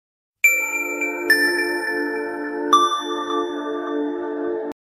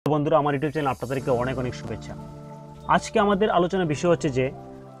বন্ধুরা, আমার YouTube channel আপনাদেরকে অনেক অনেক শুভেচ্ছা। আজকে আমাদের আলোচনার বিষয় হচ্ছে যে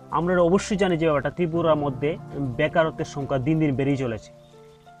আমরা অবশ্যই জানি যে ব্যাপারটা ত্রিপুরার মধ্যে বেকারত্বের সংখ্যা দিন দিন বেড়েই চলেছে।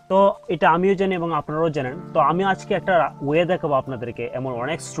 তো এটা আমিও জানি এবং আপনারাও জানেন। তো আমি আজকে একটা ওয়ে দেখাবো আপনাদেরকে। এমন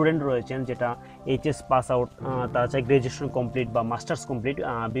অনেক স্টুডেন্ট রয়েছেন যেটা এইচএস পাস আউট, তাছাড়া গ্র্যাজুয়েশন কমপ্লিট বা মাস্টার্স কমপ্লিট,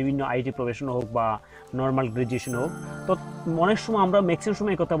 বিভিন্ন আইটি প্রফেশন হোক বা নর্মাল গ্র্যাজুয়েশন হোক। তো অনেক সময় আমরা ম্যাক্সিমাম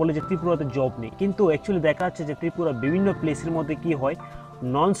সময় কথা বলি যে ত্রিপুরাতে জব নেই, কিন্তু অ্যাকচুয়ালি দেখা যাচ্ছে যে ত্রিপুরা বিভিন্ন প্লেসের মধ্যে কি হয়,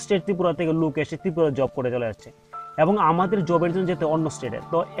 নন স্টেট ত্রিপুরা থেকে লোক এসে ত্রিপুরা জব করে চলে যাচ্ছে এবং আমাদের জবের জন্য যেতে অন্য স্টেটে।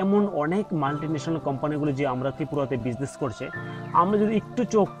 তো এমন অনেক মাল্টিন্যাশনাল কোম্পানিগুলো যে আমরা ত্রিপুরাতে বিজনেস করছে, আমরা যদি একটু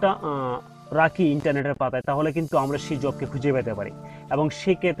চোখটা রাখি ইন্টারনেটের পাতায়, তাহলে কিন্তু আমরা সেই জবকে খুঁজে পেতে পারি এবং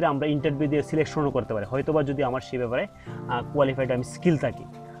সেই ক্ষেত্রে আমরা ইন্টারভিউ দিয়ে সিলেকশনও করতে পারি, হয়তোবা যদি আমার সেই ব্যাপারে কোয়ালিফাইড আমি স্কিল থাকি।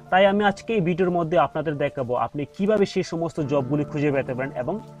 তাই আমি আজকে এই ভিডিওর মধ্যে আপনাদের দেখাবো আপনি কিভাবে সেই সমস্ত জবগুলি খুঁজে পেতে পারেন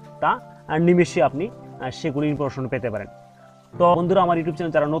এবং তা নিমেষে আপনি সেগুলি ইনফরমেশন পেতে পারেন। তো বন্ধুরা, আমার ইউটিউব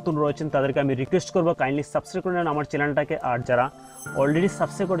চ্যানেল যারা নতুন রয়েছেন তাদেরকে আমি রিকোয়েস্ট করবো কাইন্ডলি সাবস্ক্রাইব করে নেন আমার চ্যানেলটাকে, আর যারা অলরেডি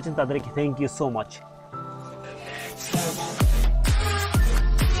সাবস্ক্রাইব করেছেন তাদেরকে থ্যাংক ইউ সো মাচ।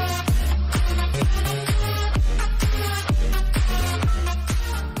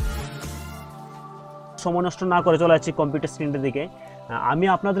 সময় নষ্ট না করে চলে যাচ্ছি কম্পিউটার স্ক্রিনের দিকে। আমি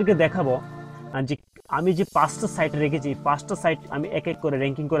আপনাদেরকে দেখাবো যে আমি যে 5টা সাইট রেখেছি, 5টা সাইট আমি এক এক করে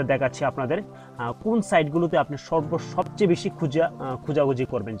র্যাঙ্কিং করে দেখাচ্ছি আপনাদের কোন সাইটগুলোতে আপনি সবচেয়ে বেশি খোঁজাখুঁজি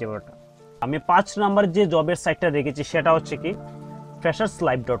করবেন। যে ব্যাপারটা আমি 5 নাম্বার যে জবের সাইটটা রেখেছি সেটা হচ্ছে কি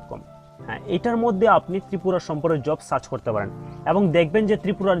fresherslive.com। হ্যাঁ, এটার মধ্যে আপনি ত্রিপুরা সম্পর্কে জব সার্চ করতে পারেন এবং দেখবেন যে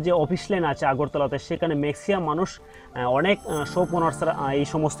ত্রিপুরার যে অফিস লাইন আছে আগরতলাতে, সেখানে ম্যাক্সিমাম মানুষ অনেক শপ ওনার্সরা এই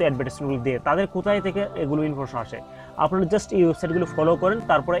সমস্ত অ্যাডভার্টাইজমেন্টগুলো দিয়ে তাদের কোথায় থেকে এগুলো ইনফরমেশন আসে। আপনারা জাস্ট এই ওয়েবসাইটগুলো ফলো করেন,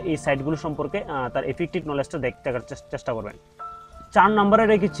 তারপরে এই সাইটগুলো সম্পর্কে তার এফেক্টিভ নলেজটা দেখার চেষ্টা করবেন। 4 নম্বরে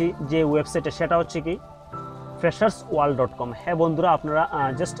রেখেছি যে ওয়েবসাইটটা সেটা হচ্ছে কি freshersworld.com। হ্যাঁ বন্ধুরা, আপনারা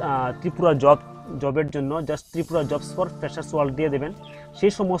জাস্ট ত্রিপুরা জবের জন্য just Tripura jobs for freshers world দিয়ে দেবেন,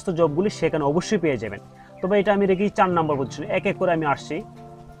 সেই সমস্ত জবগুলি সেখানে অবশ্যই পেয়ে যাবেন। তবে এটা আমি রেখেছি 4 নম্বর পজিশনে। এক এক করে আমি আসছি।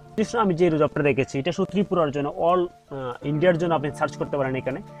 আমি যে জবটা রেখেছি এটা শুধু ত্রিপুরার জন্য, অল ইন্ডিয়ার জন্য আপনি সার্চ করতে পারেন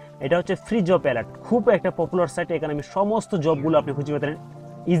এখানে। এটা হচ্ছে ফ্রি জব অ্যালার্ট, খুব একটা পপুলার সাইট। এখানে আমি সমস্ত জবগুলো আপনি খুঁজে পেতে পারেন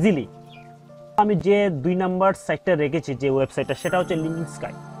ইজিলি। আমি যে 2 নাম্বার সাইটটা রেখেছি যে ওয়েবসাইটটা সেটা হচ্ছে লিঙ্কিং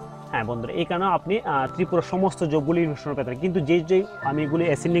স্কাই। হ্যাঁ বন্ধুরা, এখানেও আপনি ত্রিপুরার সমস্ত জবগুলি ইনফরমেশন পেতে পারেন, কিন্তু যে আমি এগুলি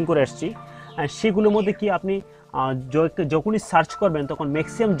অ্যাসেন্ডিং করে আসছি সেগুলোর মধ্যে কি আপনি যখনই সার্চ করবেন তখন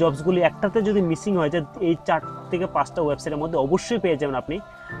ম্যাক্সিমাম জবসগুলি একটাতে যদি মিসিং হয়ে যায়, এই 4 থেকে 5টা ওয়েবসাইটের মধ্যে অবশ্যই পেয়ে যাবেন আপনি।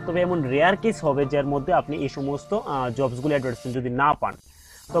 তবে এমন রেয়ার কেস হবে যার মধ্যে আপনি এই সমস্ত জবসগুলি অ্যাডভার্টাইজমেন্ট যদি না পান।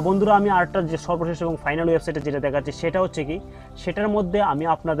 তো বন্ধুরা, আমি আরেকটা যে সর্বশেষ এবং ফাইনাল ওয়েবসাইটে যেটা দেখাচ্ছি সেটা হচ্ছে কি, সেটার মধ্যে আমি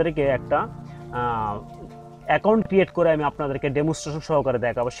আপনাদেরকে একটা অ্যাকাউন্ট ক্রিয়েট করে আমি আপনাদেরকে ডেমনস্ট্রেশন সহকারে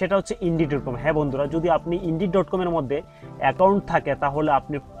দেখাবো। সেটা হচ্ছে indeed.com। হ্যাঁ বন্ধুরা, যদি আপনি indeed.com এর মধ্যে অ্যাকাউন্ট থাকে তাহলে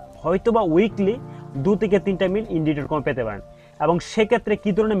আপনি হয়তোবা উইকলি 2 থেকে 3টা মেল indeed.com পেতে পারেন এবং সেক্ষেত্রে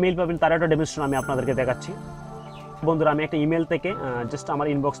কী ধরনের মেল পাবেন তার একটা ডেমনস্ট্রেশন আমি আপনাদেরকে দেখাচ্ছি। বন্ধুরা, আমি একটা ইমেল থেকে জাস্ট আমার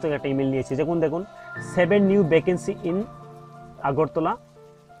ইনবক্স থেকে একটা ইমেল নিয়েছি। দেখুন 7 নিউ ভ্যাকেন্সি ইন আগরতলা,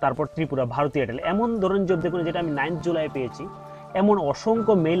 তারপর ত্রিপুরা, ভারতী এয়ারটেল, এমন ধরনের জব দেখুন যেটা আমি 9 জুলাই পেয়েছি। এমন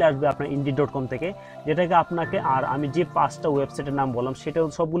অসংখ্য মেইল আসবে আপনার indeed.com থেকে, যেটাকে আপনাকে, আর আমি যে 5টা ওয়েবসাইটের নাম বললাম সেটা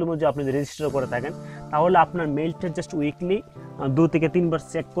সবগুলোর মধ্যে আপনি যদি রেজিস্টার করে থাকেন তাহলে আপনার মেইলটা জাস্ট উইকলি 2 থেকে 3 বার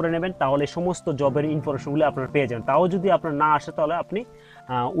চেক করে নেবেন, তাহলে সমস্ত জবের ইনফরমেশনগুলো আপনার পেয়ে যাবেন। তাও যদি আপনার না আসে তাহলে আপনি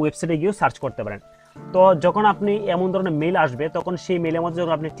ওয়েবসাইটে গিয়েও সার্চ করতে পারেন। তো যখন আপনি এমন ধরনের মেইল আসবে তখন সেই মেইলের মধ্যে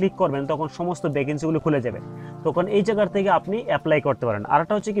যখন আপনি ক্লিক করবেন তখন সমস্ত ভ্যাকেন্সিগুলো খুলে যাবে, তখন এই জায়গার থেকে আপনি অ্যাপ্লাই করতে পারেন। আর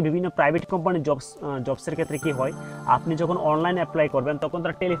একটা হচ্ছে কি, বিভিন্ন প্রাইভেট কোম্পানির জবসের ক্ষেত্রে কি হয়, আপনি যখন অনলাইন অ্যাপ্লাই করবেন তখন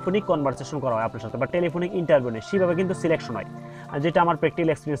তারা টেলিফোনিক কনভারসেশন করা হয় আপনার সাথে বা টেলিফোনিক ইন্টারভিউ নেয়, সেভাবে কিন্তু সিলেকশন হয়, যেটা আমার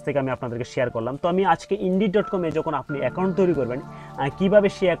প্র্যাকটিক্যাল এক্সপিরিয়েন্স থেকে আমি আপনাদেরকে শেয়ার করলাম। তো আমি আজকে indeed.com এ যখন আপনি অ্যাকাউন্ট তৈরি করবেন, কীভাবে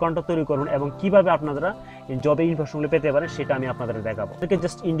সেই অ্যাকাউন্টটা তৈরি করবেন এবং কীভাবে আপনারা জবে ইনফরমেশনগুলো পেতে পারেন সেটা আমি আপনাদের দেখাবো।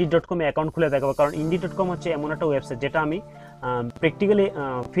 জাস্ট indeed.com এ অ্যাকাউন্ট খুলে দেখাবো, কারণ indeed.com হচ্ছে এমন একটা ওয়েবসাইট যেটা আমি প্র্যাকটিক্যালি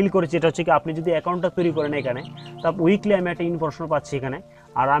ফিল করেছি। এটা হচ্ছে কি, আপনি যদি অ্যাকাউন্টটা তৈরি করেন এখানে, তা উইকলি আমি একটা ইনফরমেশন পাচ্ছি এখানে।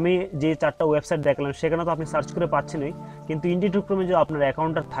 আর আমি যে 4টা ওয়েবসাইট দেখলাম সেখানে তো আপনি সার্চ করে পাচ্ছেনই, কিন্তু indeed.com এ যদি আপনার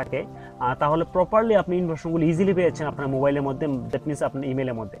অ্যাকাউন্টটা থাকে তাহলে প্রপারলি আপনি ইনফরমেশনগুলো ইজিলি পেয়েছেন আপনার মোবাইলের মধ্যে, দ্যাট মিনস আপনার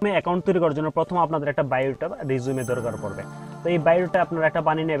ইমেলের মধ্যে। অ্যাকাউন্ট তৈরি করার জন্য প্রথম আপনাদের একটা বায়োডাটা, রিজিউমে দরকার পড়বে। তো এই বায়োডাটা আপনারা একটা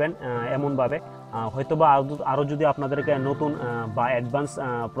বানিয়ে নেবেন এমনভাবে, হয়তোবা আরও যদি আপনাদেরকে নতুন বা অ্যাডভান্স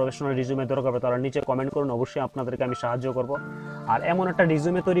প্রফেশনাল রিজিউমে দরকার হবে তাহলে নিচে কমেন্ট করুন, অবশ্যই আপনাদেরকে আমি সাহায্য করব। আর এমন একটা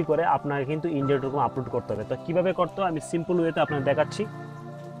রিজিউমে তৈরি করে আপনাকে কিন্তু indeed.com আপলোড করতে হবে। তো কীভাবে করতে হবে আমি সিম্পল ওয়েতে আপনাদের দেখাচ্ছি।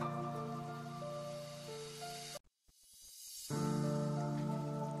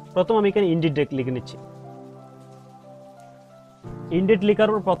 প্রথম আমি এখানে indeed লিখে নিচ্ছি। indeed লেখার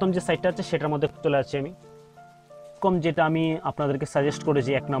পর প্রথম যে সাইটটা আছে সেটার মধ্যে চলে আসছি আমি। কম যেটা আমি আপনাদেরকে সাজেস্ট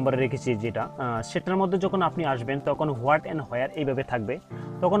করেছি 1 নম্বরে রেখেছি যেটা, সেটার মধ্যে যখন আপনি আসবেন তখন হোয়াট অ্যান্ড হোয়ার এইভাবে থাকবে।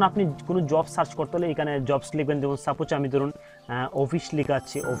 তখন আপনি কোনো জব সার্চ করতে হলে এখানে জবস লিখবেন। যেমন সাপোজ আমি ধরুন অফিস লিখা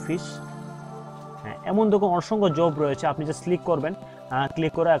আছে, অফিস। হ্যাঁ, এমন দেখুন অসংখ্য জব রয়েছে, আপনি জাস্ট ক্লিক করবেন,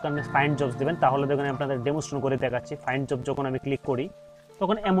 ক্লিক করে এখানে ফাইন্ড জবস দেবেন। তাহলে দেখুন আপনাদের ডেমোস্ট্রেশন করে দেখাচ্ছি। ফাইন্ড জব যখন আমি ক্লিক করি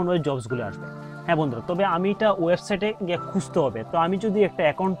তখন এমন ওই জবসগুলো আসবে। হ্যাঁ বন্ধুরা, তবে আমি এটা ওয়েবসাইটে গিয়ে খুঁজতে হবে। তো আমি যদি একটা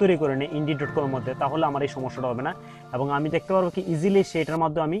অ্যাকাউন্ট তৈরি করে নিই indeed.com এর মধ্যে, তাহলে আমার এই সমস্যাটা হবে না, এবং আমি দেখতে পারবো কি ইজিলি সেটার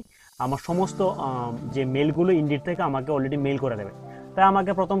মাধ্যমে আমি আমার সমস্ত যে মেলগুলো ইন্ডিড থেকে আমাকে অলরেডি মেল করে দেবে। তাই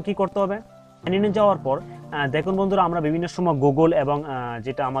আমাকে প্রথম কি করতে হবে, নিয়ে যাওয়ার পর দেখুন বন্ধুরা, আমরা বিভিন্ন সময় গুগল এবং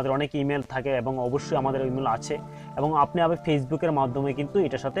যেটা আমাদের অনেক ইমেল থাকে এবং অবশ্যই আমাদের ইমেল আছে, এবং আপনি আবার ফেসবুকের মাধ্যমে কিন্তু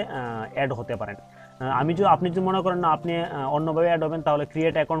এটার সাথে অ্যাড হতে পারেন। আপনি যদি মনে করেন না আপনি অন্যভাবে অ্যাড হবেন, তাহলে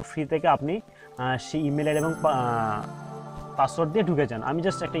ক্রিয়েট অ্যাকাউন্ট ফ্রি থেকে আপনি সেই ইমেল আইডি এবং পাসওয়ার্ড দিয়ে ঢুকে যান। আমি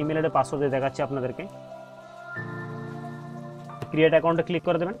জাস্ট একটা ইমেল আইডি পাসওয়ার্ড দিয়ে দেখাচ্ছি আপনাদেরকে। ক্রিয়েট অ্যাকাউন্টে ক্লিক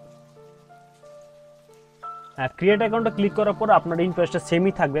করে দেবেন। ক্রিয়েট অ্যাকাউন্টে ক্লিক করার পর আপনার ইন্টারেস্টটা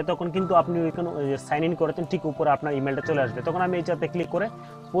সেমই থাকবে। তখন কিন্তু আপনি ওইখানে সাইন ইন করেছেন, ঠিক উপরে আপনার ইমেলটা চলে আসবে। তখন আমি এইটাতে ক্লিক করে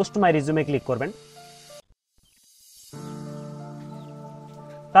পোস্ট মাই রিজিউমে ক্লিক করবেন।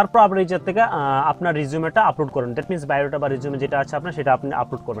 তারপর আপনি এইটার থেকে আপনার রিজিউমেটা আপলোড করবেন। দ্যাট মিনস বায়োডাটা বা রিজিউমে যেটা আছে আপনার, সেটা আপনি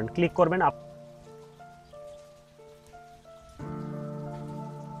আপলোড করবেন। ক্লিক করবেন,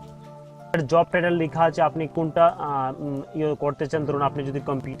 জব টাইটেল লেখা আছে, আপনি কোনটা করতে চান। ধরুন আপনি যদি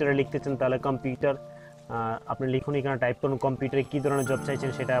কম্পিউটারে লিখতে চান তাহলে কম্পিউটার আপনি লিখুন, এখানে টাইপ করুন কম্পিউটারে কী ধরনের জব চাইছেন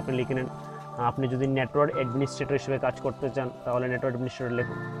সেটা আপনি লিখে নেন। আপনি যদি নেটওয়ার্ক অ্যাডমিনিস্ট্রেটর হিসেবে কাজ করতে চান তাহলে নেটওয়ার্ক অ্যাডমিনিস্ট্রেটর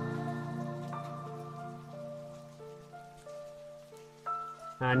লিখুন।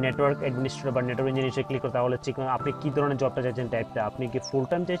 নেটওয়ার্ক অ্যাডমিনিস্ট্রেটর বা নেটওয়ার্ক ইঞ্জিনিয়ার ক্লিক করতে, তাহলে আপনি কী ধরনের জবটা চাইছেন টাইপটা, আপনি কি ফুল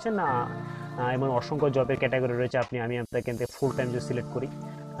টাইম চাইছেন না এমন অসংখ্য জবের ক্যাটাগরি রয়েছে। আমি আপনাকে ফুল টাইম যদি সিলেক্ট করি,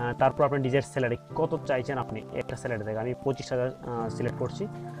 তারপর আপনার ডিজায়ার স্যালারি কত চাইছেন, আপনি একটা স্যালারি থেকে আমি 25,000 সিলেক্ট করছি।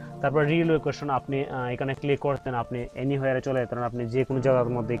 তারপর রিলোকেশন আপনি এখানে ক্লিক করতেন, আপনি এনিহোয়ারে চলে যেতেন, আপনি যে কোনো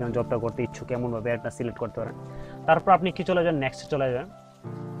জায়গার মধ্যে এখানে জবটা করতে ইচ্ছুক এমনভাবে একটা সিলেক্ট করতে পারেন। তারপর আপনি কি চলে যান, নেক্সট চলে যান।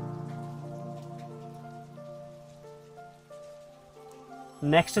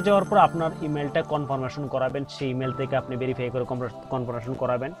 নেক্সটে যাওয়ার পর আপনার ইমেলটা কনফার্মেশন করাবেন, সেই ইমেল থেকে আপনি ভেরিফাই করে কনফার্মেশন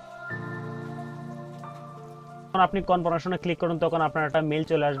করাবেন। যখন আপনি কনফার্মেশনে ক্লিক করুন তখন আপনার একটা মেল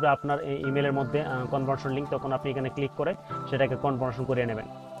চলে আসবে আপনার ইমেলের মধ্যে কনফার্মেশন লিঙ্ক। তখন আপনি এখানে ক্লিক করে সেটাকে কনফার্মেশন করিয়ে নেবেন।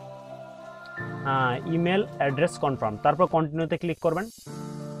 ইমেল অ্যাড্রেস কনফার্ম, তারপর কন্টিনিউতে ক্লিক করবেন।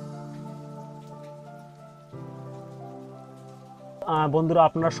 বন্ধুরা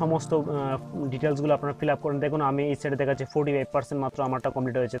আপনার সমস্ত ডিটেলসগুলো আপনারা ফিল আপ করেন। দেখুন আমি এই সাইডে দেখাচ্ছি 45% মাত্র আমারটা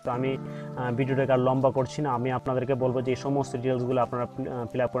কমপ্লিট হয়েছে। তো আমি ভিডিওটাকে আর লম্বা করছি না, আমি আপনাদেরকে বলবো যে এই সমস্ত ডিটেলসগুলো আপনারা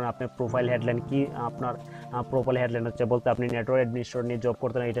ফিল আপ করেন। আপনার প্রোফাইল হেডলাইন কি, আপনার প্রোফাইল হেডলাইন হচ্ছে বলতে আপনি নেটওয়ার্ক অ্যাডমিনিস্ট্রেটর নিয়ে জব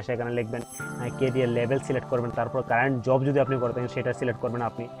করতেন, এটা সেখানে লিখবেন। কেরিয়ার লেভেল সিলেক্ট করবেন, তারপর কারেন্ট জব যদি আপনি করতেন সেটা সিলেক্ট করবেন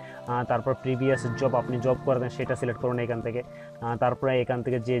আপনি। তারপর প্রিভিয়াস জব আপনি জব করতেন সেটা সিলেক্ট করুন এখান থেকে। তারপরে এখান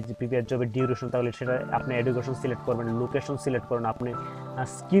থেকে যে প্রিভিয়াস জবের ডিউরেশন তাহলে সেটা আপনি এডুকেশন সিলেক্ট করবেন, লোকেশন সিলেক্ট করুন, আপনি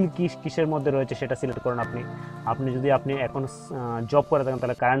স্কিল কিসের মধ্যে রয়েছে সেটা সিলেক্ট করুন। আপনি যদি আপনি এখন জব করে থাকেন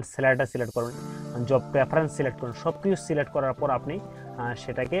তাহলে কারেন্ট স্যালারিটা সিলেক্ট করুন, জব প্রেফারেন্স সিলেক্ট করুন। সব কিছু সিলেক্ট করার পর আপনি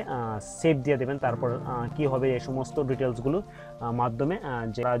সেটাকে সেভ দিয়ে দেবেন। তারপর কি হবে, এই সমস্ত ডিটেলসগুলো মাধ্যমে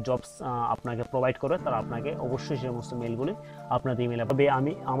যারা জবস আপনাকে প্রোভাইড করবে তারা আপনাকে অবশ্যই সেই সমস্ত মেলগুলি আপনাদের ইমেলে পাবে।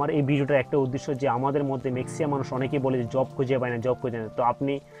 আমার এই ভিডিওটার একটা উদ্দেশ্য যে আমাদের মধ্যে ম্যাক্সিমাম মানুষ অনেকেই বলে যে জব খুঁজে পায় না, জব খুঁজে না। তো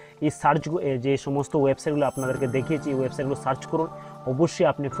আপনি এই সার্চ যে সমস্ত ওয়েবসাইটগুলো আপনাদেরকে দেখিয়েছি এই ওয়েবসাইটগুলো সার্চ করুন, অবশ্যই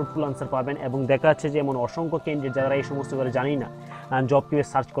আপনি ফ্রুটফুল আনসার পাবেন। এবং দেখা যাচ্ছে যে এমন অসংখ্য ক্যান্ডিডেট যারা এই সমস্ত ব্যাপারে জানি না জব কীভাবে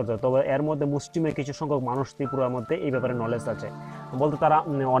সার্চ করতে হবে, তবে এর মধ্যে মুসলিমের কিছু সংখ্যক মানুষ ত্রিপুরার মধ্যে এই ব্যাপারে নলেজ আছে বলতে তারা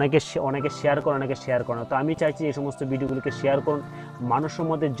অনেকে শেয়ার করে, অনেকে শেয়ার করে না। তো আমি চাইছি এই সমস্ত ভিডিওগুলিকে শেয়ার করুন মানুষের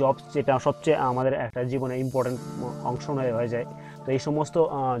মধ্যে। জব যেটা সবচেয়ে আমাদের একটা জীবনে ইম্পর্টেন্ট অংশ হয়ে যায়। তো এই সমস্ত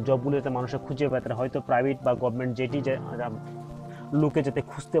জবগুলো যাতে মানুষের খুঁজে পেতে, হয়তো প্রাইভেট বা গভর্নমেন্ট যেটি লোকে যাতে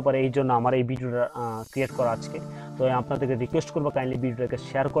খুঁজতে পারে, এই জন্য আমার এই ভিডিওটা ক্রিয়েট করা আজকে। তো আপনাদেরকে রিকোয়েস্ট করবো কাইন্ডলি ভিডিওটাকে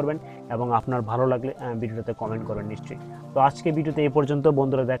শেয়ার করবেন এবং আপনার ভালো লাগলে ভিডিওটাতে কমেন্ট করবেন নিশ্চয়ই। তো আজকে ভিডিওতে এই পর্যন্ত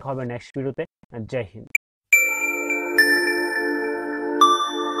বন্ধুরা, দেখা হবে নেক্সট ভিডিওতে। জয় হিন্দ।